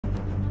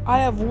I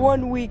have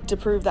 1 week to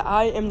prove that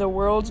I am the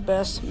world's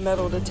best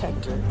metal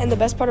detector. And the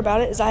best part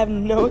about it is I have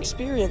no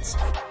experience.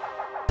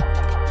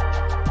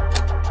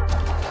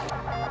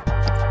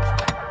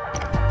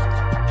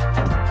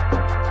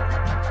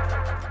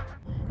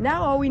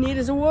 Now all we need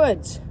is a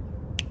woods.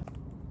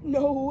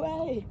 No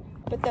way.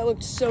 But that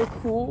looked so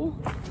cool.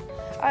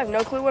 I have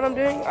no clue what I'm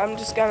doing. I'm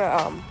just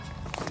gonna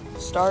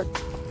start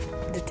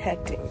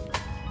detecting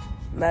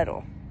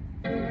metal.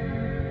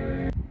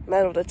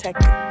 Metal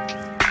detecting.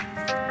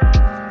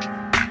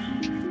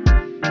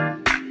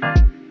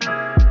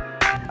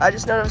 I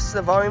just noticed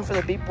the volume for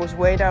the beep was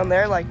way down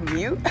there, like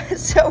mute.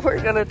 So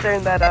we're gonna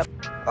turn that up.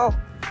 Oh.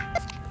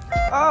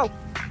 Oh.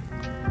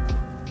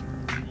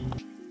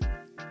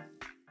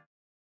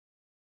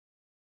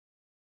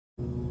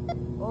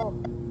 Oh.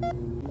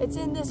 It's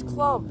in this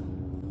clump.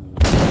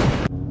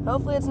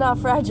 Hopefully it's not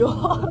fragile.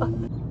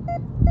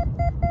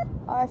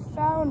 I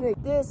found it.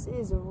 This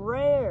is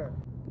rare.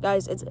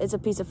 Guys, it's a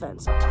piece of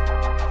fence.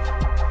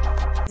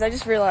 I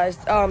just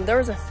realized there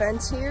was a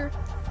fence here,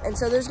 and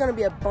so there's gonna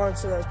be a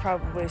bunch of those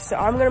probably. So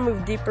I'm gonna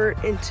move deeper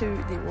into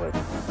the woods.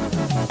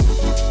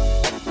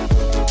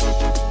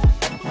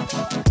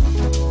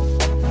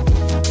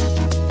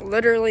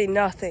 Literally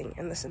nothing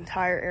in this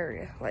entire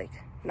area. Like,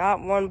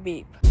 not one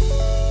beep.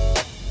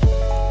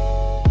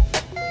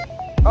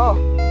 Oh,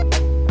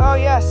 oh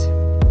yes,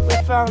 we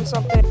found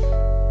something.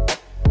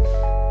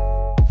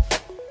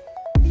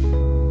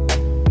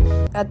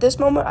 At this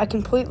moment, I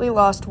completely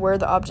lost where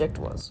the object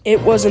was.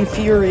 It was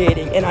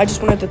infuriating, and I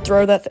just wanted to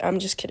throw that. I'm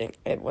just kidding.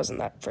 It wasn't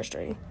that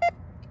frustrating.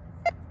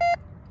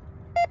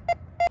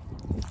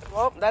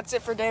 Well, that's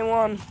it for day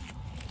 1.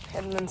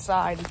 Heading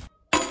inside.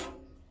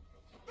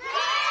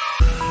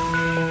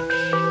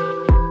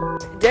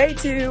 Day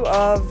 2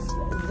 of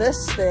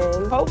this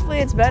thing. Hopefully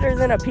it's better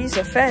than a piece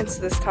of fence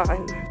this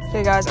time.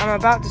 Okay guys, I'm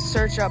about to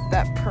search up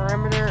that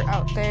perimeter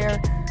out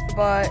there,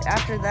 but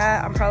after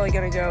that I'm probably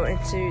gonna go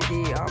into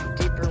the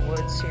deeper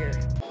woods here.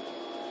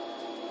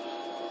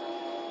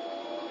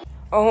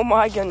 Oh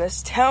my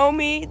goodness, tell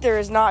me there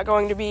is not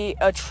going to be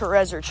a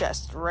treasure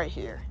chest right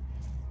here.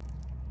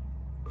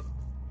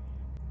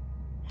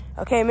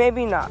 Okay,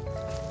 maybe not.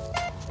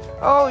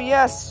 Oh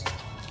yes.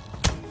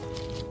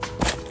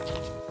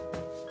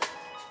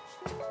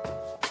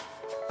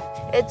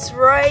 It's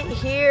right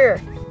here.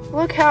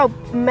 Look how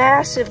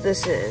massive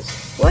this is.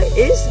 What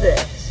is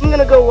this? I'm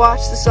gonna go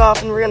watch this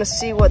off and we're gonna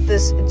see what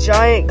this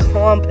giant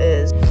clump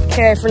is.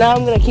 Okay, for now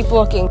I'm gonna keep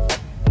looking.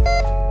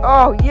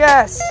 Oh,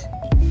 yes.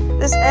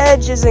 This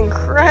edge is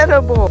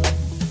incredible.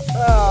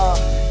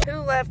 Oh, who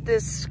left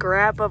this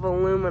scrap of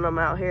aluminum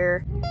out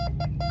here?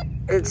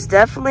 It's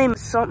definitely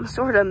some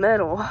sort of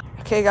metal.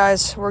 Okay,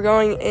 guys, we're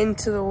going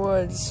into the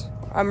woods.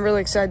 I'm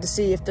really excited to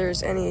see if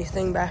there's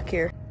anything back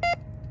here.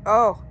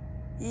 Oh.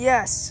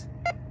 Yes,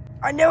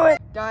 I knew it.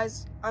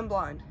 Guys, I'm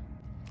blind.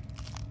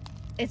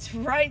 It's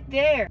right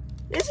there.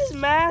 This is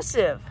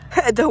massive.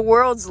 The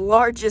world's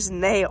largest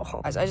nail.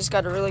 Guys, I just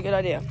got a really good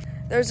idea.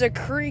 There's a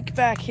creek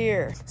back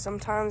here.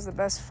 Sometimes the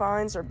best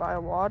finds are by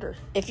water.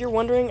 If you're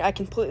wondering, I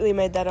completely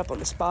made that up on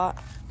the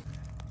spot.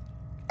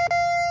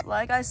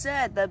 Like I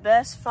said, the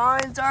best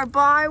finds are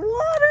by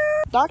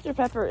water. Dr.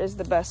 Pepper is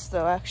the best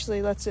though,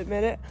 actually, let's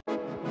admit it.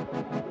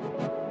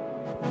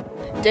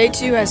 Day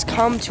 2 has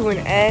come to an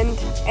end,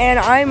 and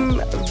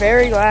I'm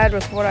very glad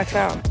with what I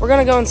found. We're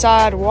gonna go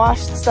inside,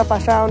 wash the stuff I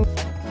found.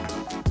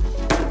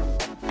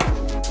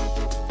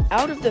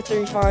 Out of the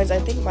 3 finds, I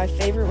think my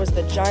favorite was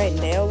the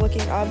giant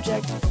nail-looking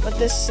object, but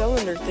this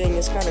cylinder thing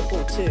is kind of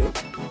cool too.